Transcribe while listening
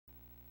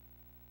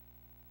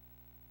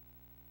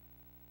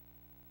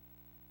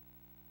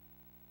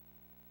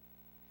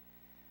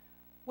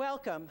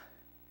Welcome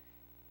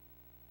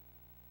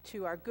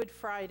to our Good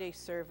Friday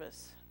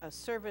service, a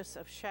service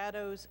of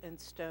shadows and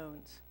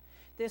stones.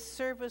 This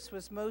service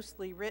was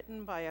mostly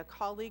written by a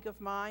colleague of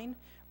mine,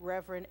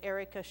 Reverend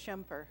Erica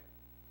Schemper.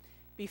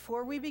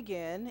 Before we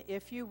begin,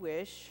 if you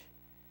wish,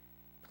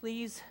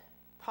 please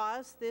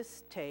pause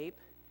this tape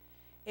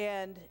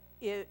and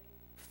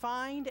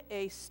find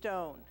a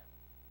stone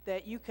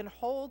that you can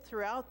hold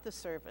throughout the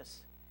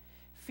service.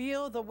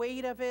 Feel the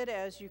weight of it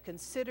as you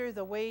consider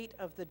the weight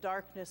of the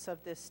darkness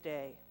of this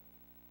day.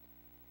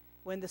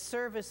 When the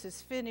service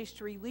is finished,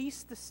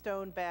 release the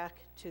stone back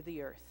to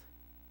the earth.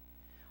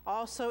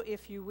 Also,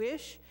 if you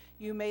wish,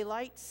 you may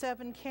light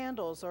 7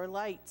 candles or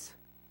lights.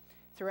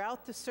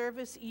 Throughout the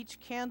service,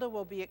 each candle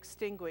will be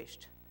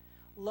extinguished.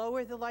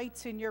 Lower the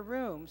lights in your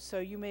room so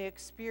you may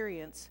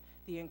experience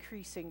the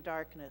increasing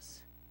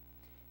darkness.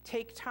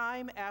 Take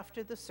time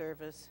after the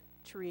service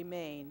to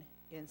remain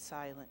in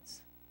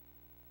silence.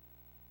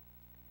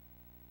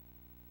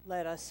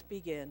 Let us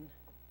begin.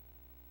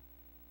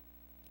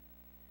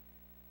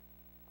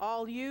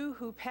 All you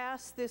who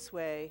pass this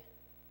way,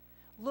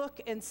 look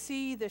and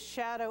see the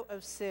shadow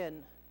of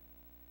sin.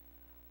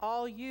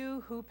 All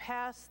you who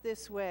pass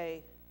this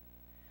way,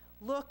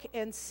 look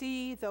and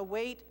see the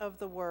weight of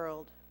the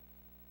world.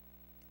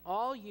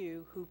 All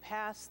you who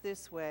pass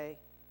this way,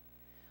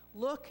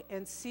 look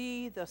and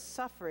see the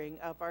suffering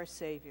of our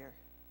Savior.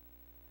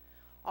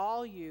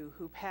 All you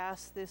who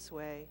pass this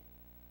way,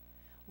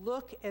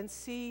 look and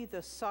see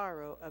the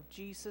sorrow of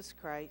Jesus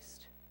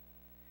Christ.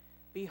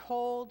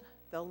 Behold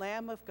the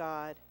Lamb of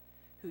God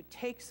who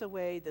takes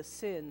away the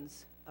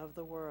sins of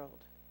the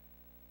world.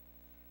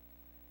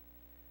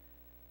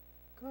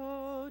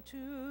 Go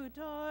to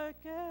dark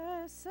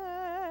Gethsemane,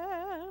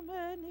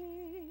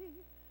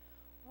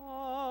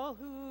 all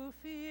who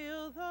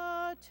feel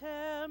the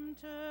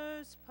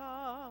tempter's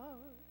power.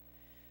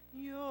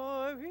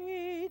 Your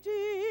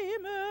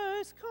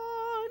Redeemer's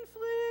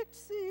conflict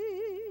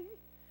see.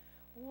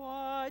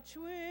 Watch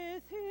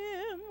with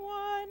him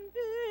one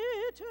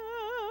bitter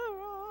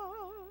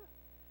hour.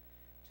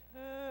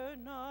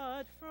 Turn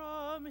not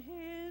from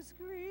his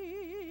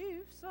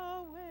griefs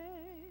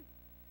away.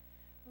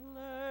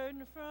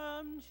 Learn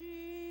from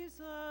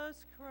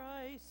Jesus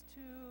Christ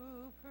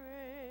to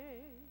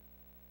pray.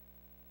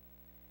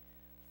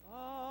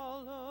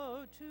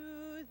 Follow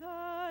to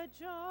the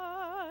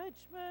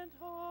judgment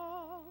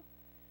hall.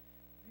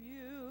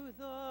 View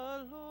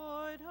the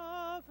Lord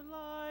of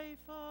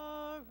life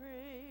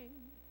arraigned.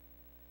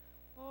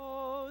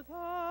 Oh,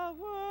 the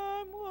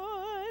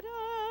wormwood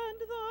and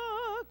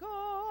the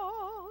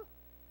gall.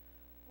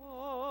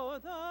 Oh,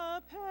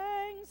 the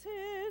pangs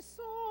his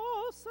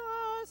soul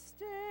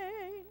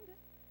sustained.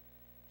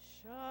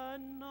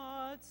 Shun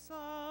not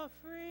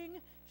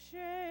suffering,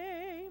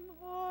 shame,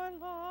 or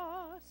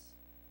loss.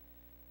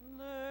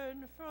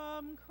 Learn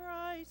from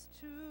Christ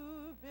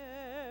to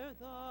bear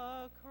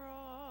the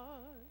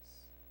cross.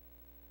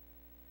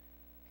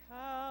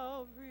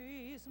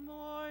 Calvary's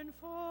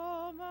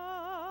mournful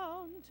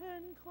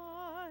mountain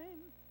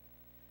climb,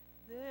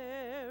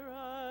 there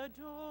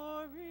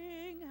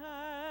adoring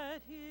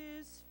at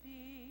his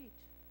feet.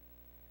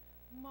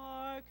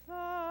 Mark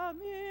the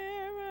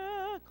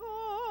miracle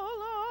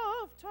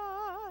of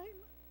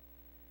time,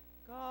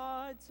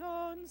 God's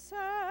own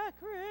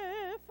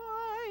sacrifice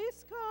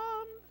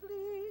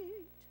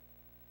complete.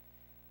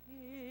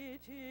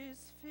 It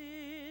is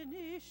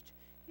finished,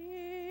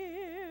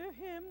 hear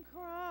him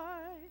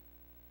cry.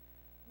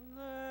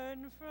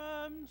 Learn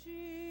from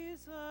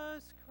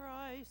Jesus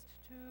Christ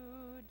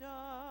to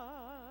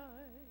die.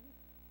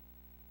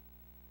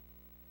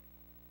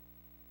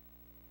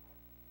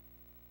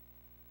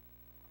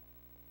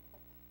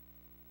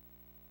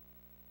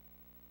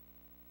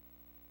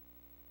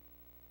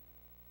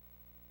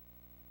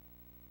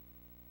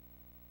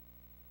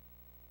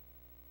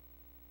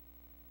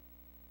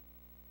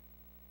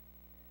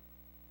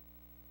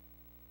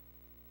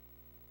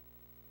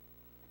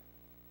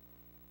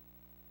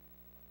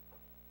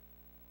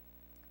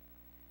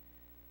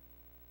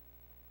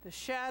 The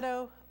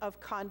shadow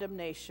of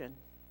condemnation.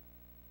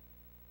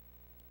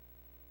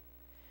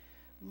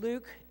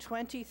 Luke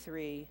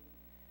 23,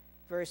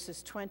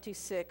 verses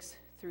 26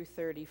 through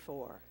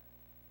 34.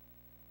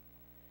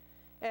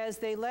 As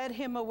they led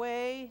him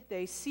away,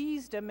 they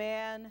seized a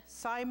man,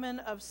 Simon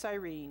of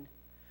Cyrene,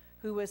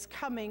 who was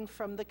coming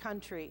from the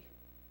country.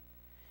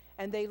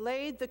 And they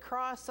laid the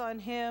cross on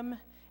him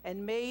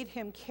and made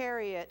him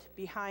carry it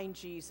behind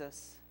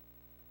Jesus.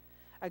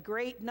 A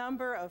great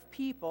number of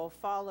people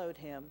followed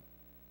him,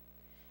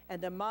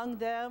 and among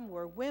them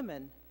were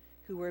women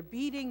who were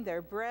beating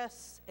their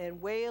breasts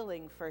and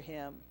wailing for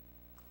him.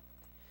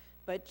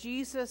 But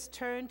Jesus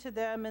turned to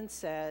them and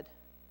said,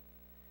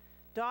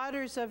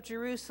 "Daughters of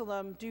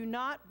Jerusalem, do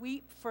not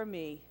weep for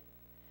me,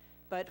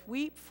 but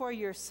weep for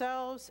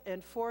yourselves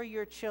and for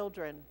your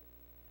children.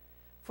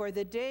 For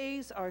the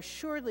days are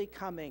surely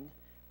coming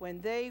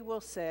when they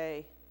will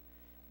say,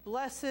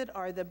 'Blessed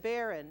are the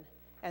barren,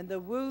 and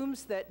the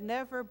wombs that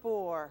never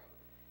bore,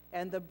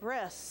 and the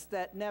breasts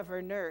that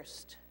never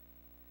nursed.'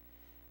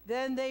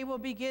 Then they will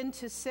begin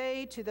to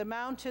say to the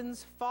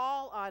mountains,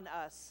 'Fall on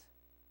us,'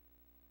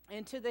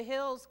 and to the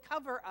hills,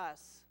 'Cover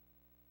us.'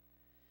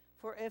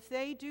 For if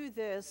they do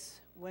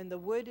this when the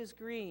wood is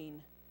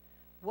green,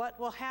 what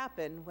will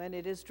happen when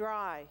it is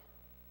dry?"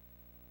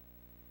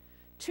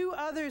 2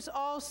 others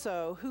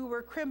also, who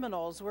were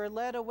criminals, were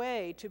led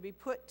away to be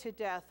put to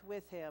death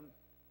with him.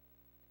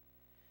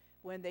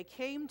 When they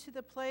came to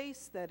the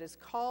place that is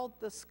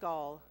called the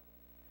Skull,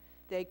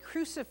 they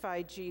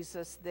crucified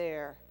Jesus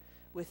there,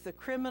 with the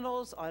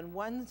criminals on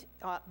one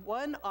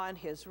on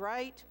his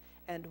right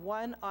and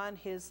one on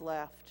his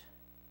left.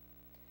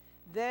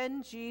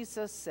 Then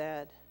Jesus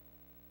said,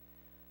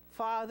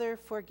 "Father,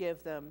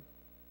 forgive them,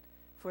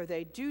 for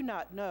they do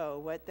not know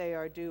what they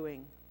are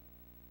doing."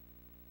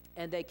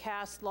 And they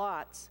cast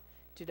lots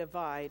to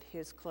divide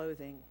his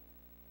clothing.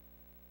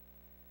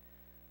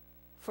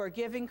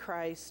 Forgiving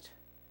Christ,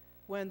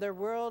 when the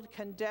world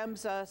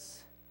condemns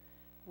us,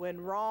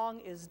 when wrong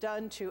is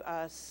done to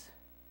us,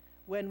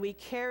 when we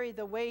carry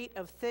the weight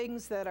of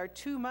things that are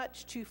too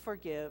much to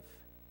forgive,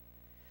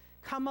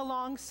 come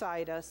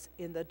alongside us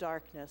in the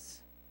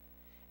darkness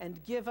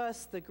and give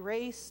us the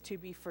grace to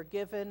be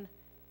forgiven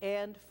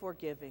and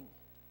forgiving.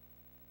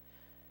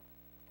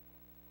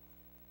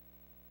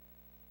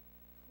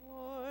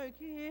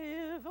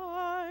 Forgive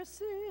our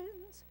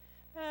sins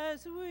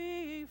as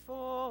we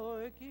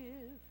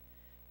forgive.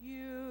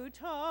 You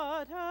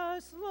taught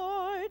us,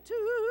 Lord,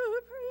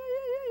 to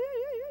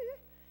pray,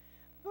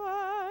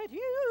 but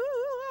you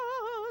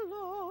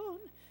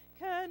alone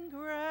can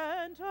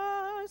grant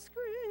us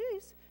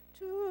grace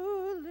to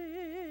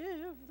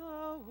live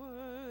the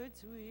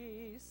words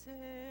we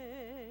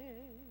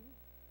say.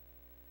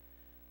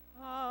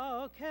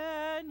 How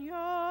can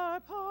your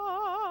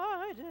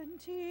pardon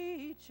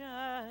teach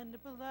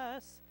and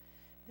bless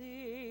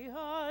the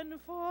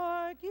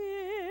unforgiving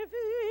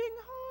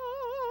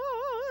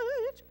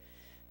heart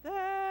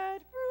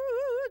that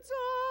broods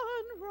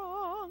on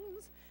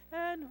wrongs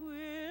and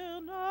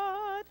will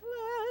not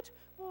let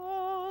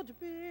old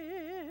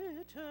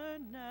bitterness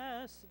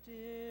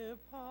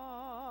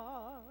depart?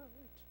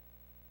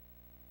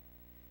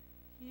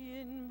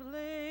 In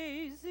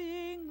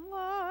blazing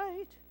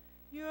light,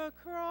 your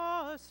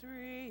cross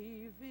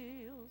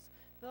reveals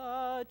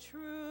the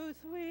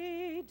truth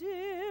we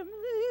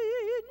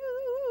dimly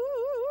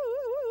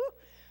knew.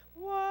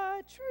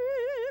 What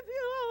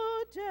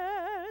trivial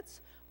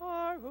debts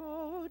are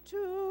owed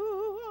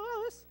to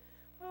us,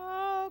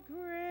 how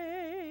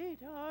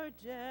great our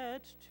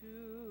debt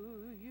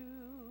to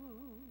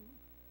you.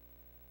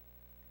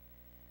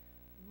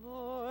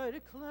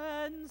 Lord,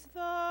 cleanse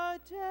the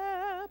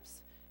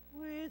depths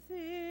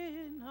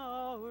within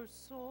our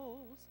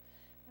souls,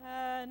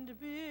 and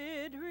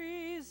bid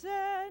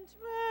resentment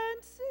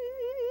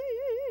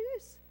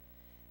cease.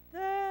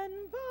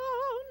 Then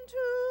bound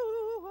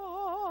to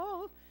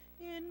all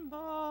in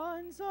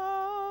bonds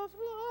of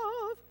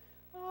love,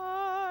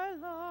 our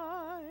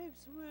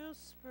lives will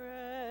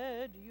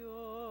spread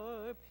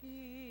your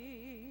peace.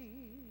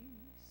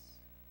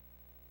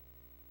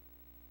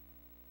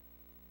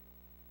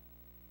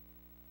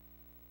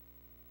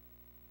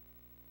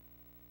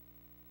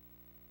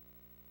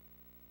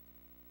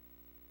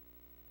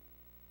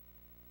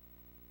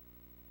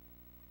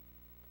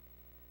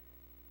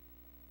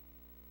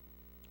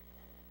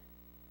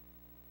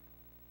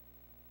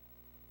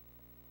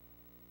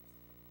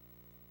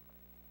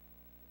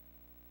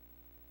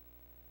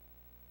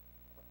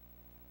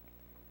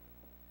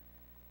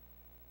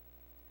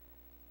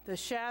 The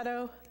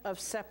shadow of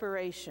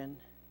separation.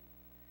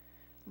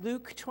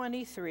 Luke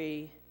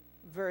 23,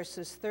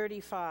 verses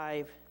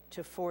 35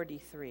 to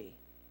 43.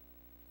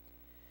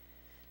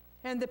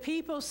 And the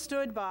people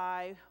stood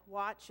by,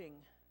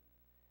 watching.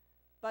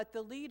 But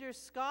the leaders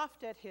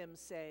scoffed at him,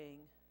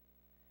 saying,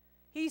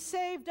 "He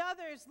saved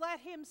others,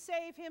 let him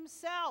save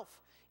himself,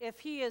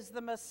 if he is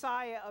the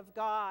Messiah of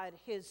God,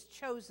 his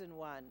chosen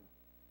one."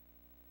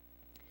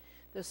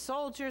 The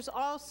soldiers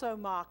also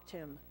mocked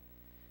him,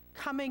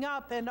 coming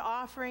up and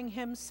offering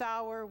him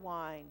sour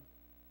wine,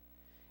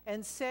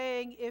 and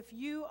saying, "If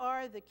you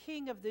are the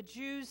king of the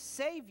Jews,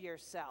 save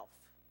yourself."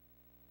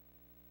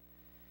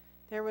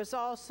 There was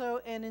also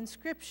an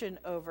inscription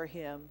over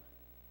him,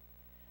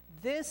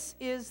 "This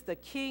is the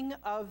King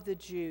of the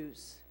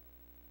Jews."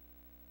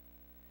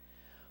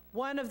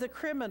 One of the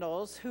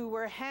criminals who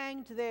were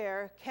hanged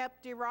there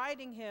kept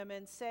deriding him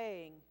and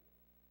saying,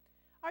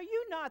 "Are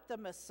you not the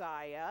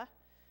Messiah?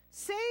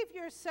 Save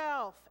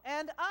yourself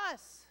and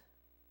us."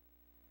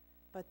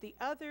 But the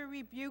other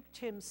rebuked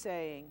him,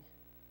 saying,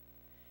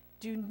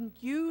 "Do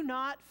you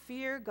not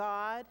fear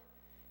God,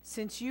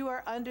 since you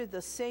are under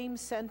the same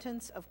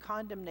sentence of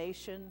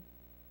condemnation?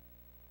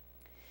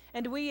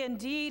 And we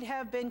indeed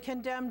have been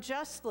condemned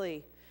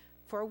justly,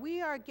 for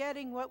we are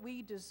getting what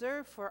we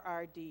deserve for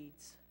our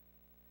deeds.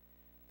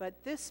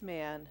 But this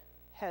man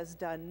has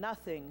done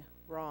nothing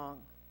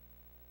wrong."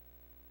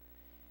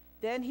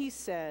 Then he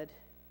said,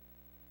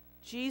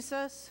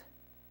 "Jesus,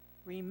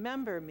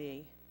 remember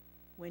me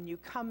when you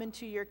come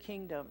into your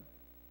kingdom."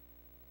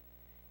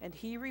 And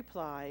he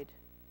replied,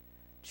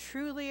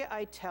 Truly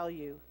I tell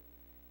you,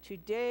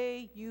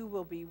 today you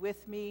will be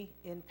with me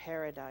in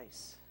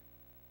paradise.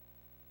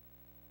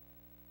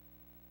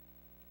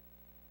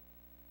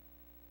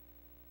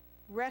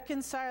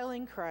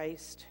 Reconciling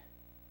Christ,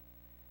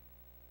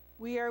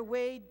 we are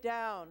weighed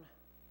down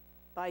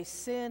by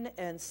sin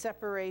and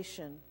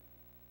separation,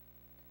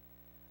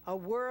 a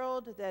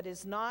world that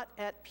is not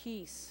at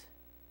peace,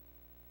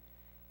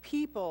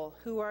 people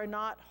who are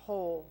not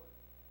whole.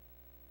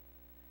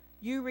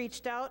 You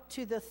reached out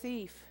to the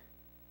thief.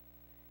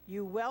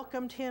 You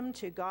welcomed him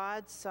to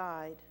God's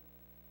side.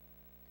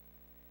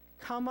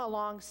 Come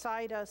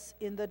alongside us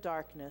in the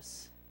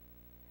darkness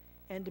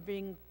and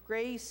bring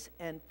grace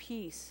and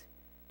peace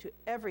to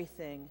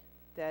everything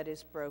that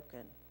is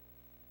broken.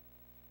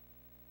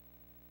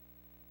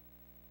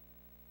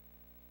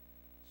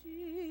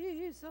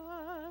 Jesus,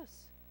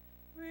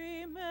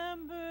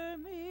 remember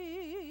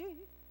me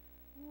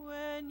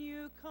when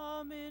you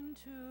come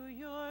into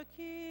your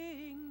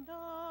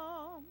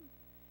kingdom.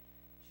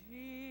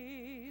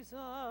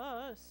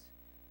 Jesus,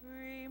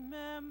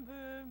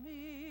 remember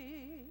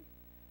me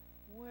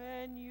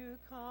when you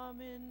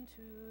come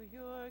into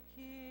your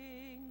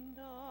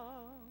kingdom.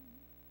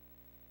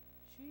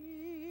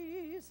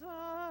 Jesus,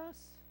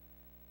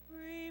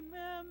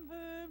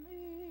 remember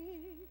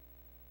me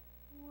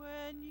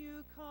when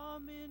you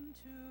come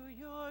into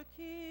your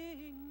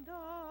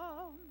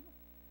kingdom.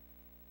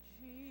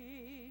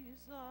 Jesus,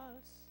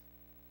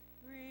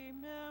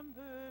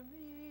 remember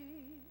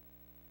me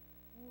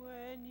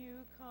when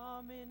you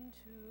come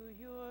into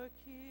your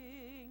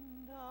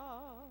kingdom.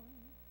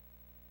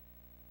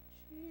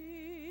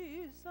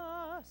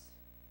 Jesus,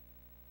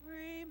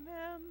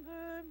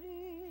 remember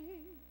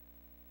me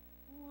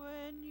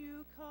when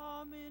you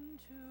come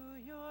into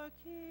your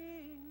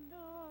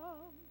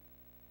kingdom.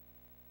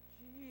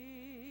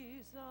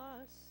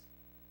 Jesus,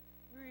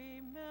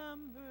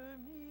 remember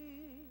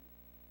me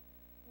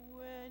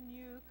when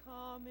you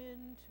come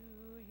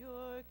into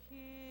your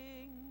kingdom.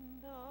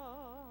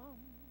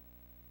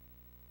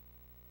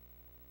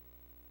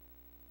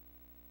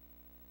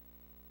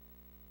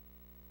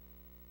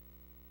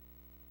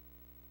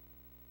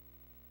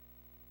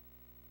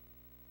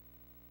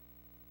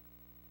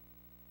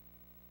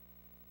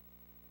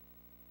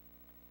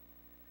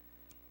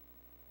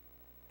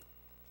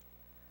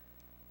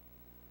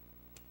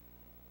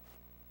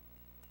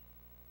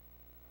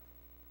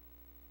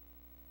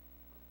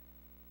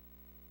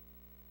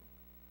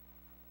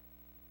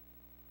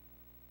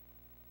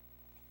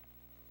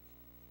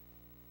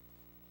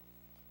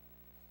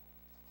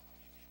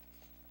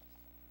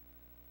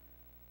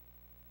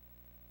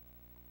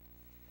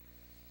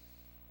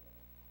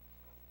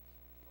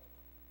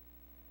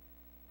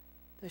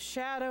 The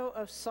shadow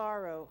of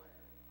sorrow,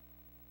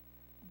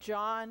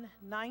 John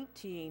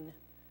 19,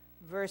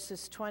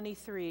 verses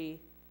 23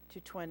 to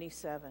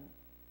 27.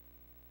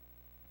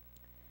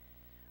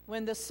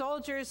 When the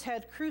soldiers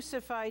had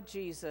crucified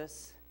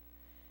Jesus,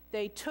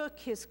 they took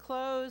his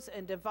clothes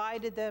and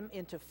divided them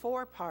into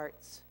 4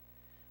 parts,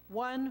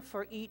 one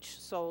for each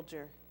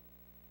soldier.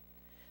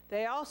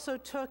 They also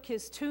took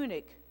his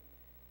tunic.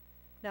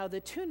 Now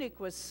the tunic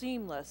was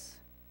seamless,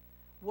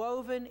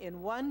 woven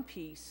in one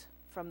piece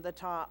from the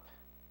top.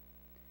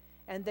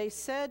 And they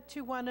said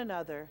to one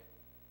another,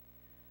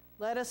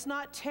 "Let us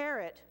not tear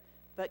it,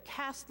 but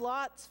cast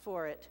lots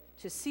for it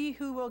to see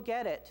who will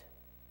get it."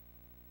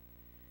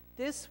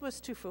 This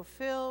was to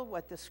fulfill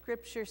what the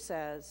scripture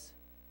says.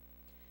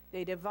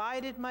 They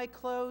divided my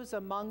clothes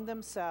among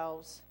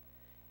themselves,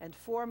 and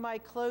for my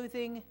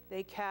clothing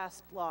they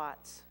cast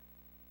lots.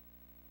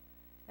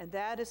 And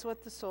that is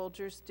what the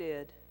soldiers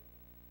did.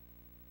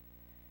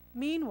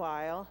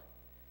 Meanwhile,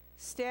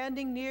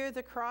 standing near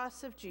the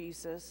cross of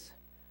Jesus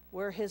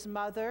were his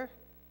mother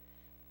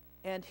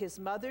and his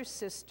mother's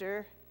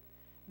sister,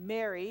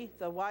 Mary,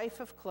 the wife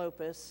of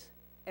Clopas,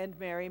 and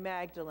Mary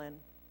Magdalene.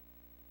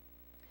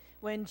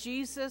 When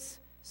Jesus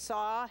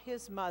saw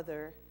his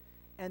mother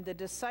and the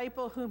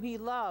disciple whom he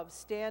loved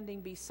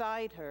standing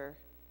beside her,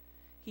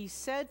 he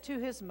said to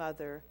his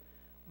mother,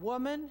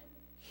 "Woman,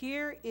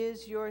 here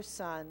is your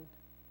son."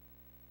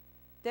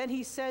 Then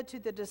he said to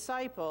the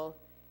disciple,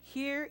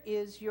 "Here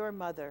is your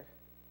mother."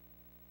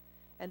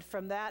 And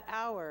from that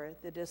hour,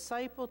 the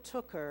disciple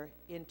took her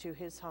into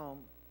his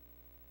home.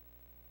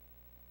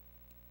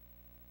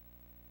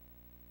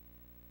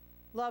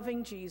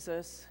 Loving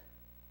Jesus,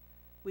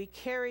 we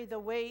carry the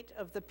weight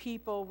of the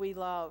people we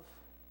love,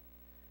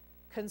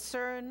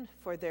 concerned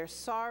for their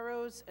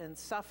sorrows and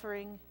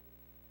suffering.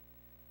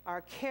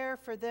 Our care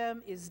for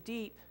them is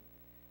deep,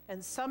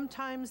 and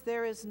sometimes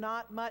there is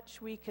not much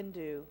we can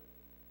do.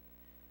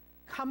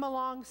 Come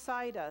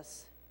alongside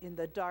us in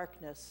the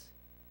darkness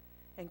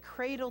and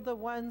cradle the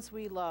ones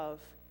we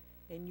love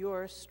in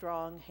your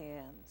strong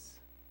hands.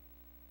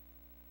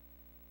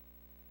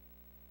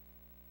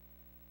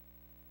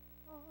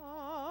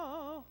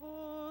 Oh,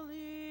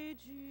 holy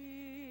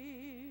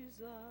Jesus,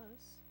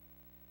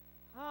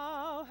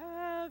 how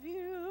have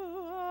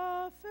you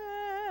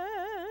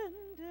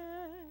offended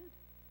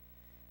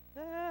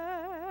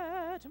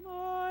that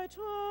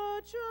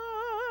mortal judge?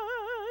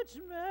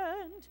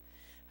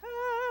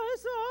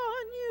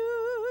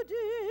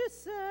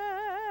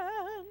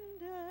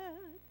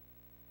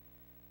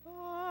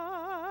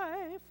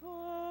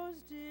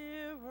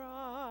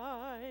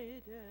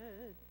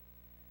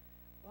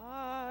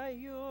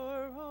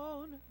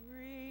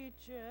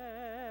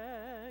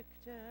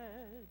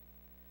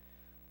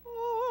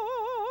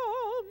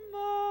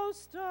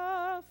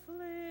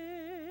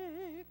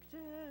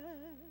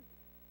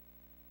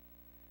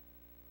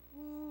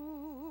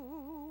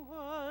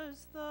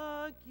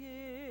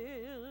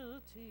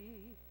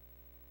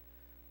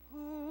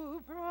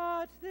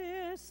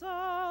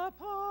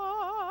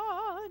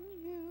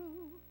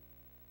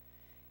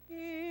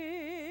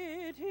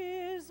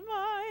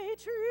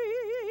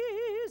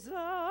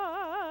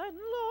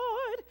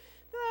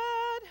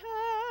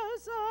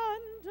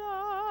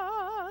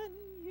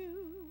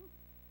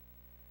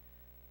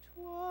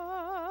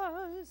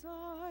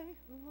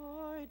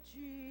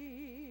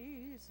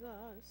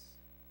 Jesus,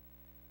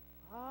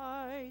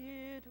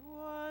 it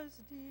was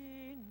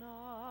denied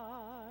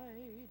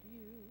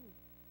you.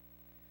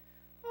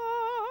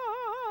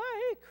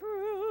 I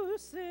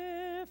crucified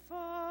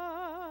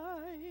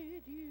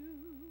you.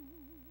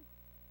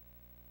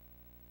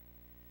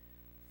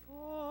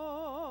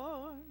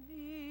 For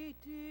me,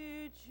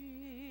 dear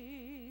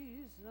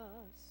Jesus,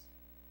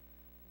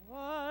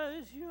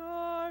 was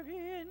your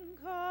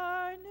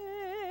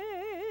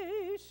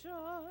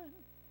incarnation,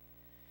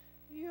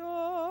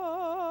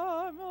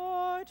 your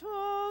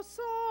mortal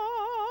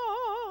sorrow,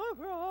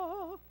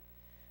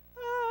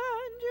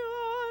 and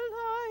your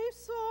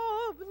life's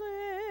oblation,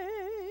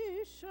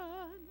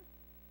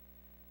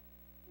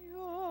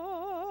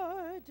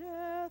 your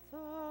death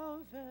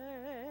of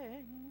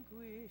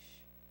anguish,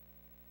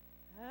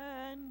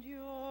 and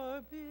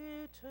your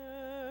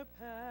bitter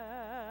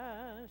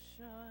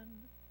passion,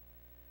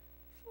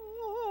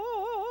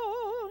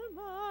 for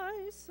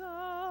my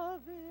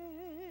salvation.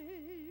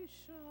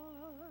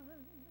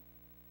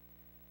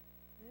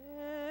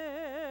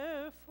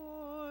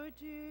 Therefore,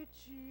 dear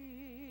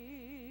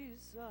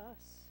Jesus,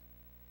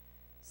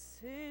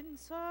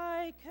 since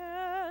I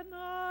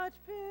cannot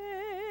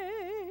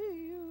pay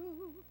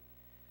you,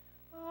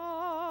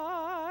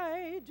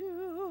 I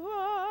do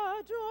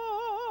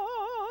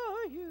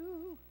adore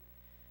you,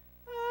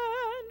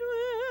 and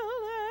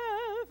will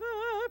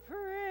ever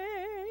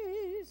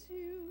praise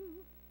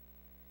you.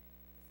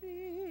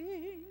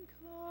 Think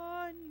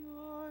on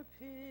your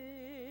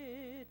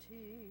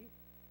pity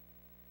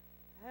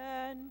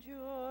and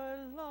your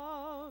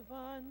love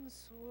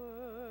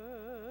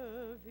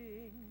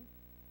unswerving,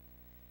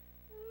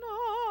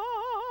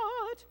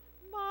 not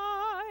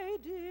my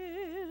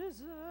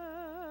deserving.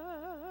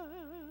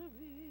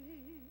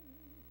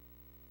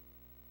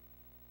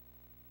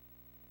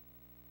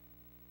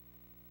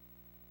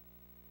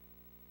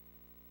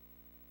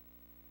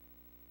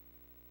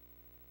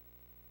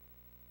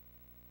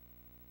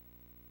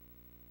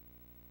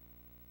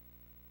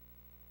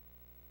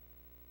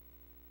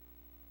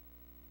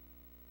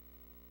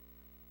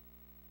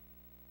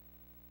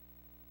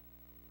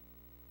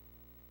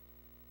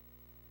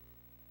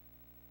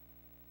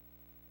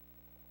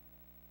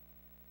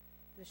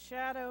 The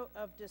shadow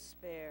of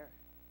despair.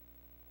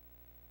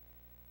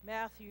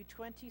 Matthew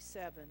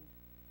 27,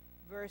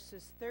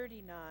 verses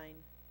 39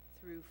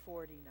 through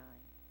 49.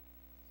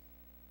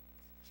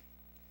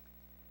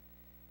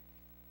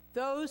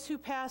 Those who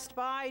passed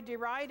by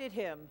derided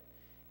him,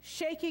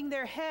 shaking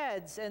their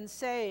heads and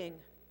saying,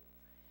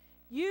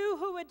 "You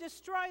who would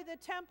destroy the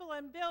temple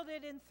and build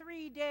it in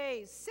 3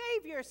 days,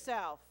 save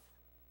yourself.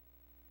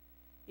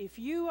 If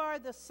you are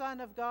the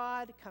Son of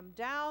God, come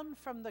down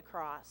from the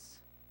cross."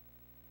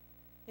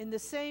 In the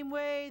same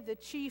way, the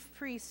chief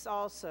priests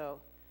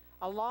also,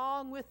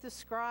 along with the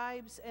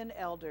scribes and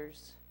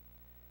elders,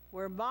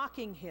 were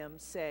mocking him,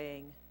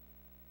 saying,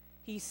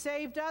 "He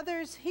saved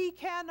others, he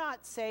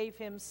cannot save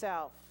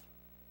himself.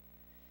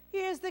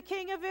 He is the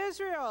King of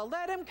Israel.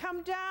 Let him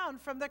come down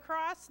from the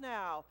cross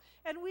now,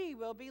 and we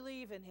will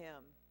believe in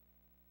him.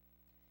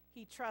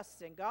 He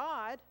trusts in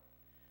God.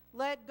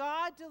 Let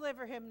God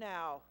deliver him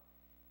now,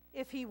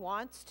 if he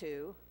wants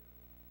to.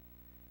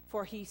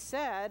 For he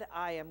said,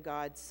 'I am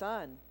God's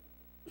son.'"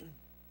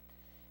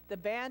 The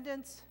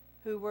bandits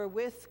who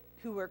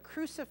were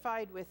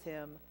crucified with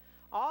him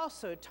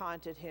also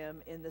taunted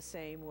him in the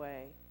same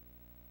way.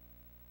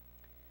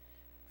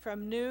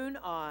 From noon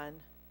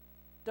on,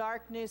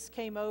 darkness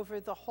came over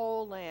the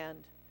whole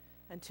land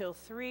until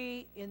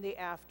 3 in the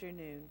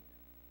afternoon.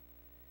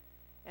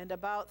 And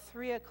about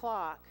 3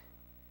 o'clock,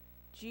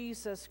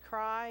 Jesus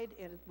cried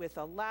with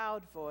a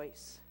loud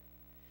voice,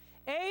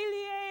 "Eli,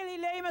 Eli,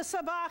 lema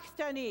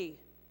sabachthani."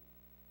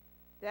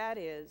 That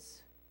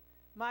is,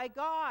 my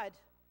God,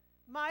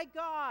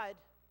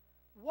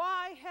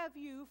 why have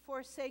you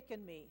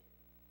forsaken me?"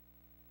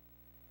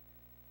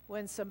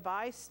 When some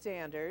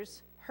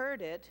bystanders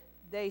heard it,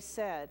 they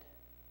said,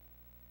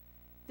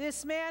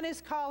 "This man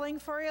is calling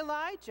for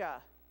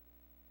Elijah."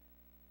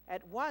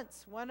 At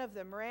once one of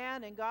them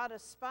ran and got a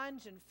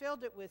sponge and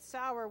filled it with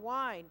sour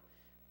wine,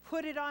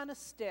 put it on a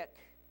stick,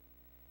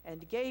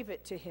 and gave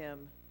it to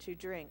him to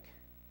drink.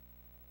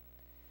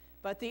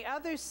 But the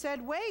others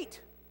said,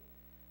 "Wait,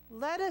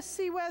 let us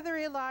see whether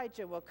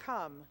Elijah will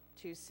come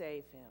to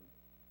save him."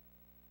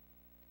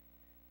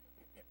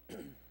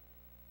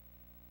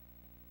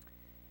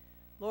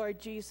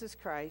 Lord Jesus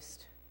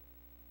Christ,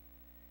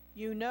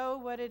 you know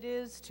what it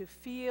is to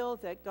feel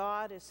that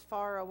God is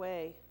far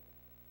away.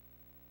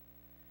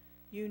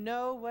 You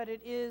know what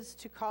it is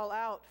to call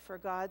out for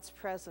God's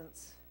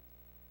presence.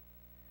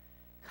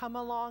 Come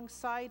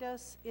alongside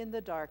us in the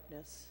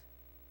darkness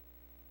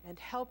and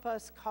help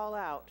us call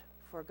out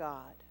for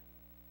God.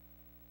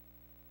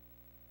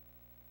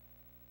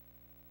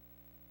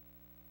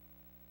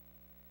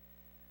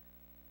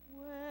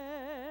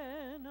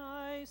 When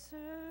I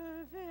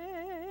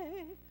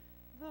survey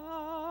the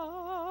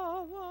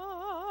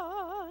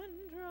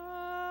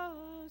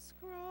wondrous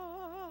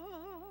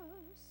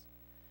cross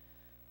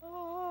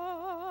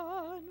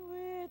on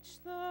which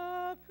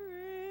the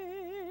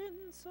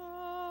Prince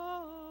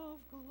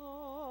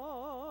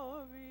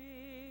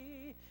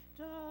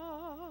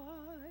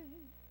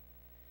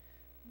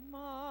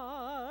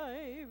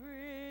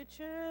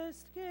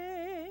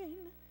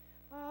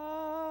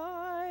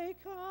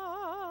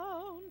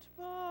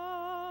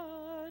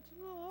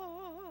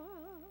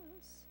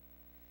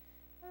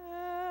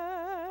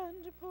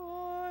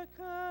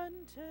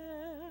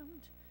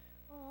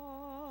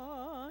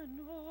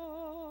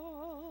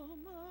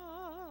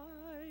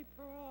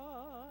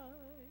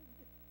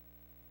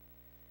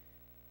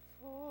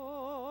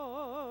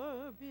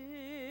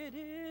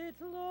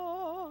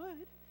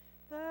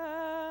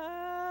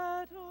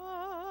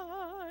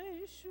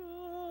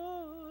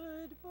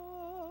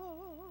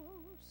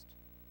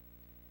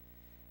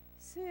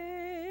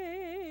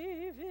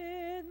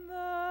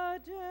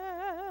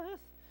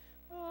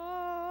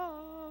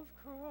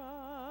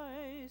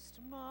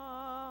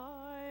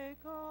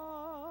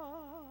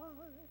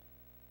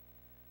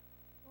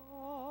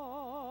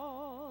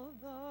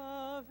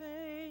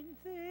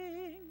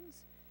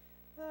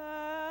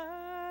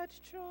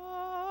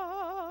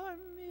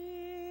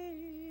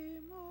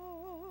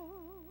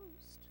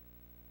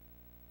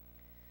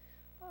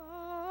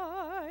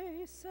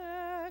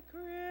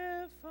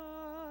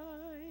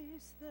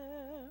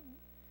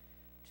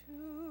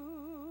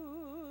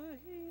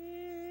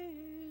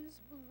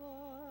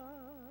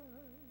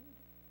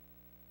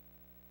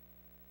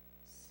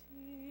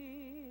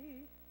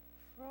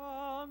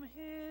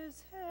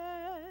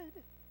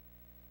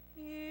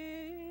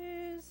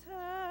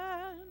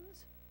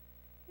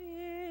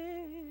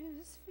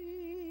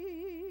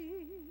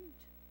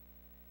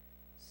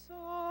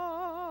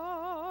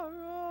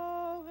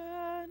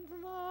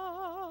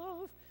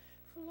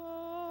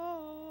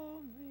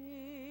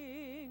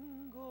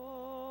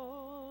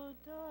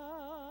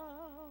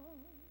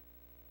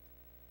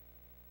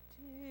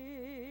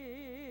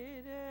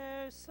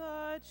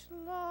much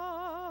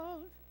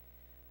love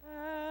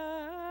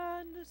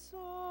and sorrow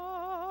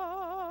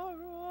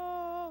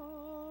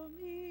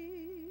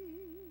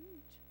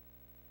meet,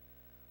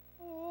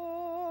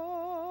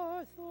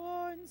 o'er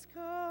thorns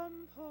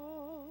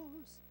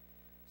compose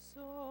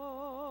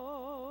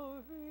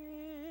so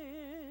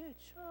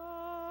rich a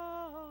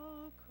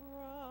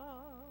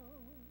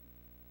crown.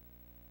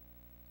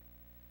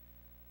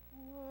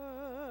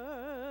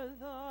 Were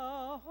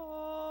the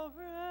whole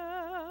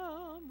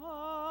realm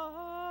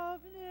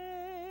of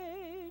nature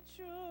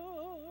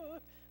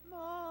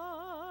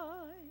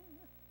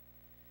mine,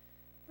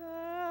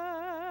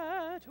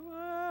 that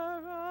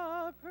were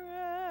a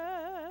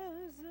present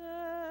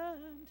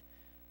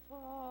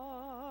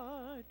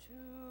far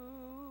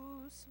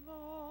too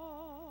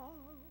small.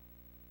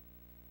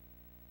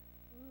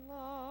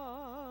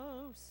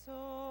 Love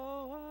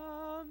so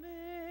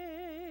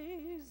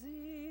amazing,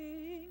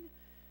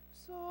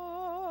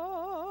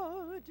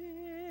 so divine,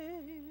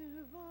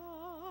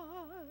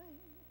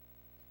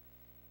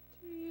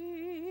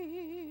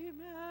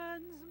 demands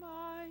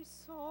my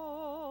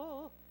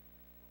soul,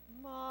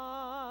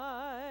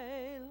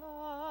 my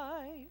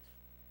life,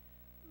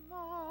 my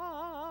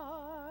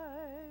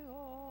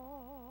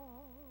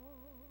all.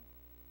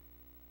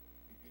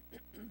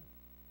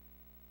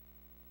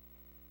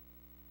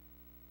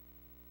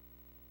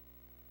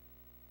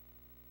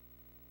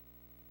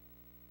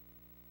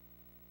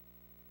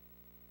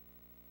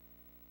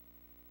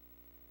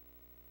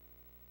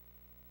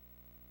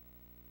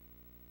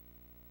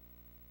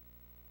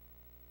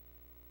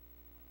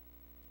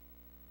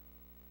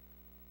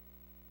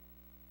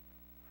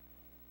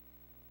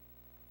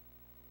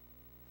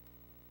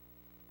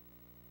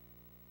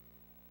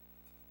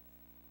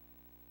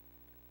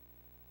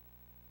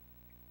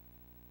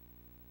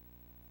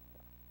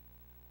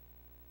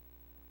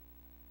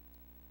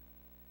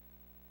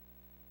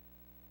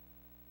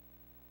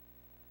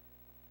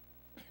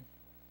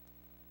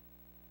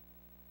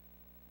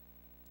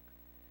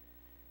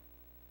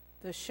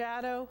 The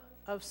shadow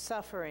of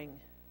suffering.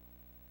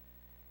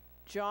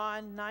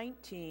 John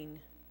 19,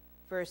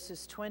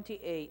 verses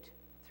 28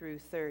 through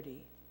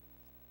 30.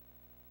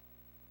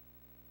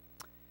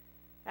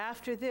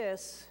 After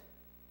this,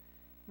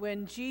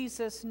 when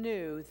Jesus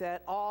knew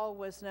that all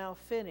was now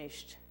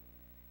finished,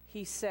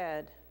 he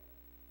said,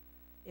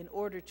 in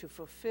order to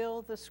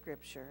fulfill the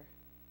scripture,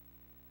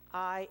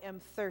 I am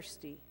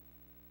thirsty.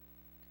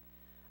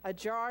 A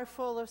jar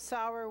full of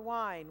sour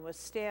wine was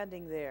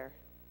standing there.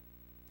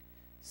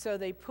 So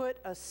they put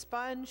a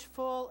sponge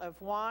full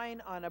of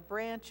wine on a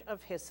branch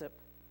of hyssop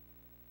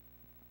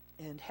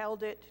and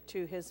held it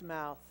to his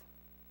mouth.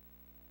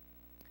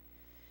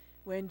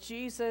 When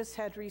Jesus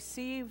had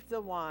received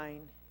the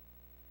wine,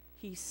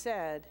 he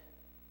said,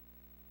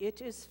 "It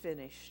is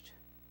finished."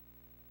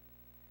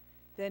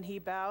 Then he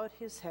bowed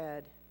his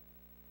head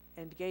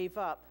and gave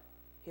up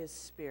his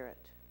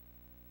spirit.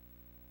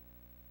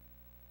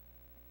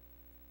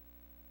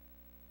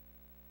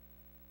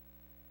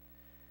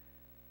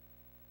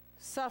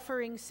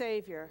 Suffering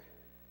Savior,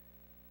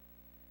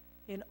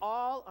 in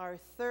all our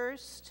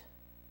thirst,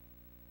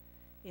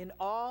 in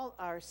all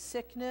our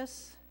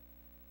sickness,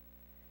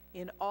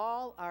 in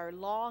all our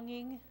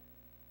longing,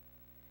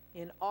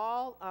 in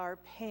all our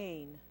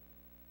pain,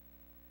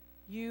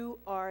 you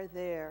are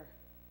there.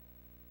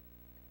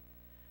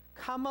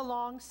 Come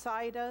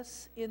alongside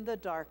us in the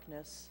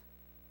darkness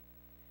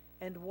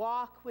and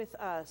walk with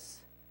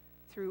us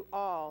through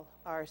all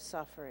our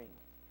suffering.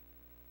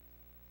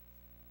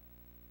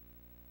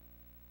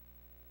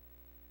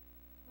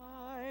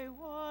 I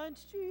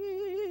want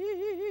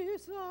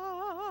Jesus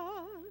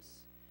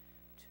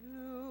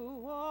to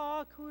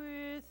walk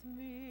with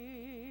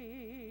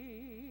me.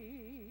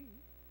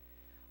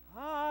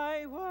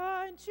 I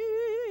want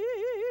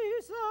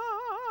Jesus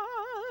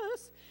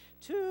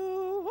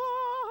to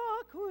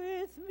walk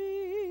with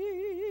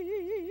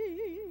me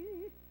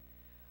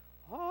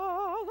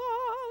all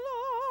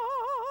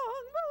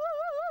along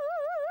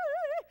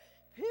my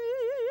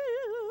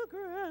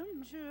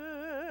pilgrim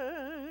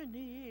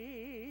journey.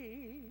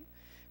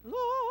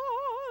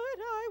 Lord,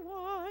 I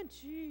want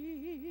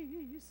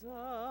Jesus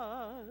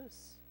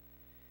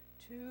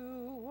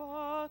to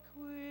walk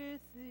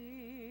with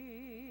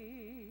thee.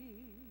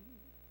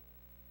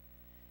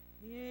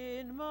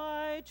 In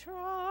my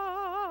trials,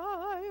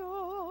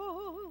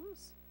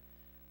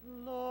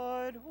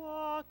 Lord,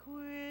 walk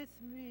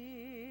with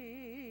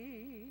me.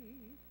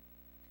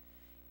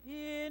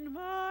 In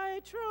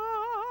my trials,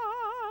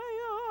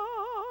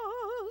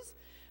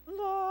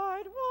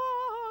 Lord,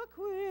 walk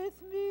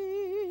with me.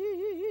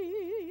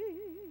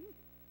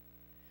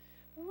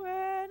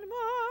 When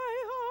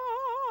my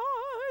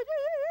heart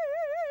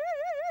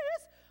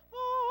is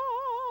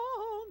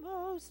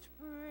almost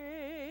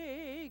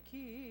breaking,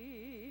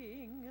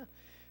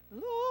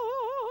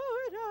 Lord,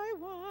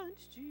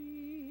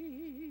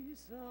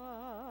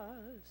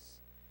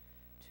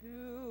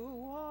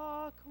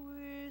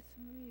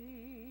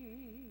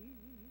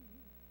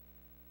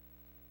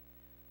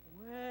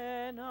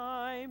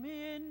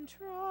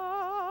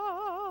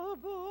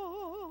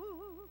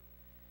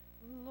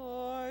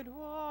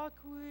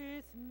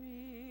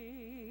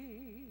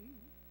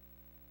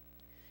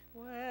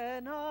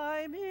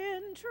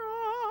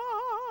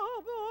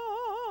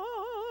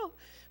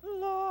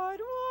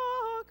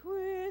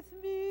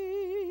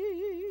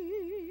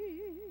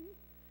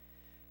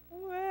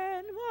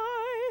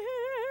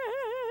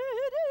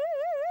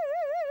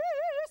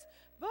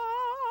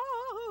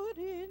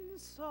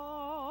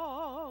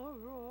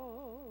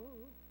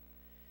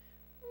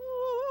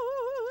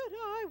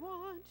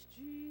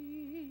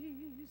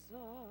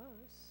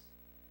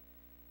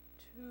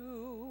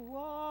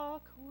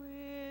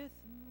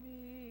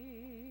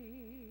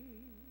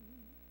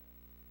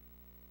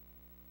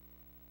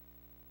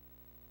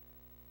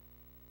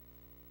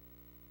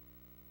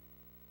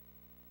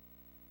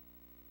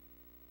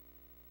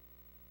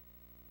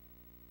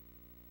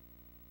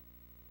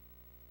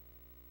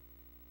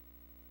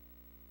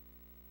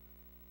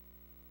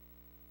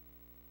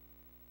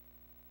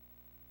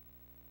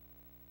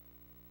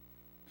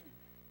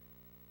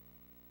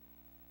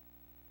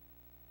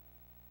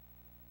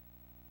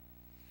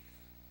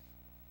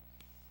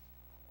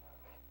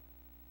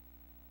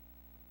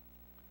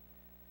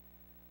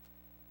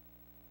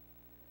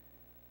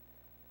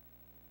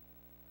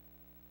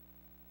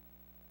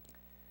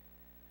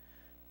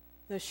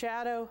 The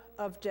shadow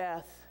of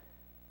death.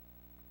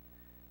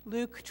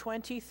 Luke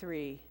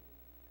 23,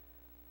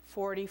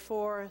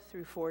 44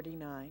 through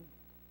 49.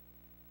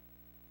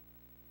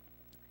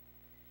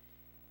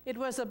 It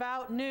was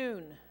about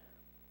noon,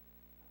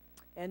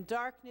 and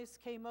darkness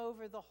came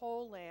over the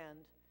whole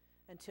land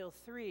until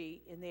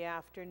 3 in the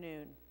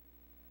afternoon.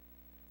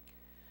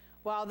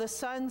 While the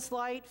sun's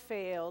light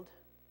failed,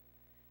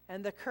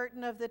 and the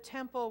curtain of the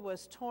temple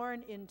was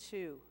torn in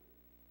two.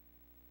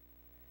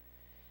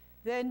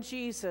 Then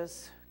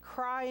Jesus,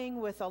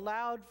 crying with a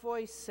loud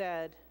voice,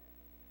 said,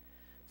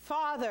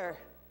 "Father,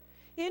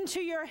 into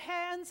your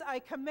hands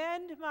I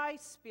commend my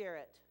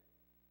spirit."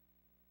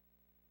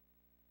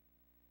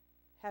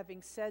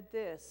 Having said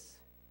this,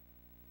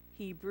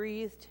 he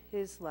breathed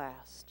his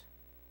last.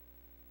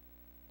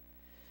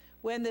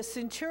 When the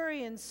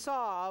centurion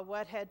saw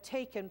what had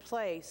taken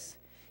place,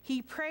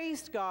 he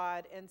praised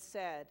God and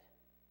said,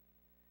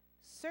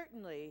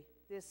 "Certainly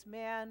this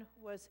man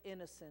was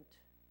innocent."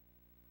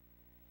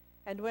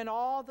 And when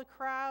all the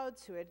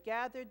crowds who had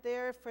gathered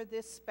there for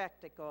this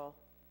spectacle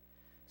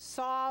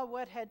saw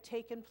what had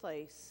taken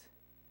place,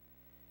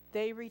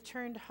 they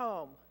returned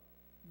home,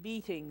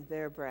 beating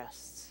their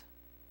breasts.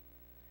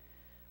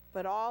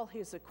 But all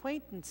his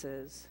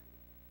acquaintances,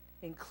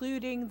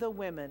 including the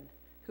women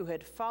who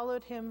had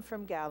followed him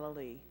from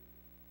Galilee,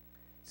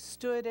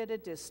 stood at a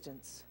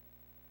distance,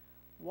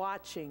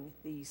 watching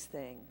these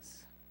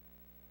things.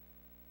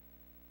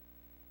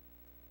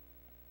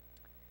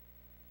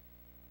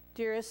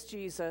 Dearest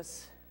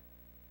Jesus,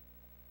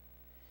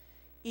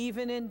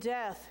 even in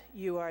death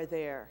you are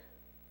there.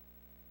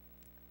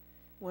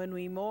 When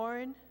we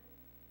mourn,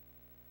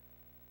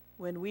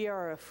 when we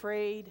are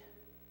afraid,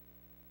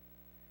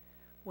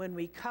 when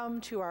we come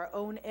to our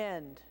own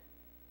end,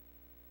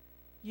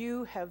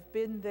 you have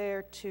been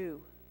there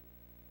too.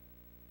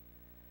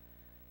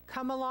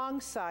 Come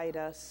alongside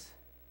us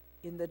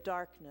in the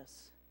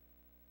darkness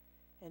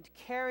and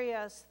carry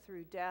us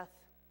through death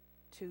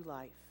to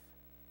life.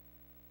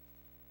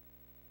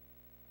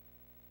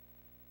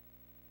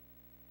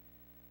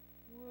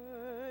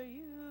 Word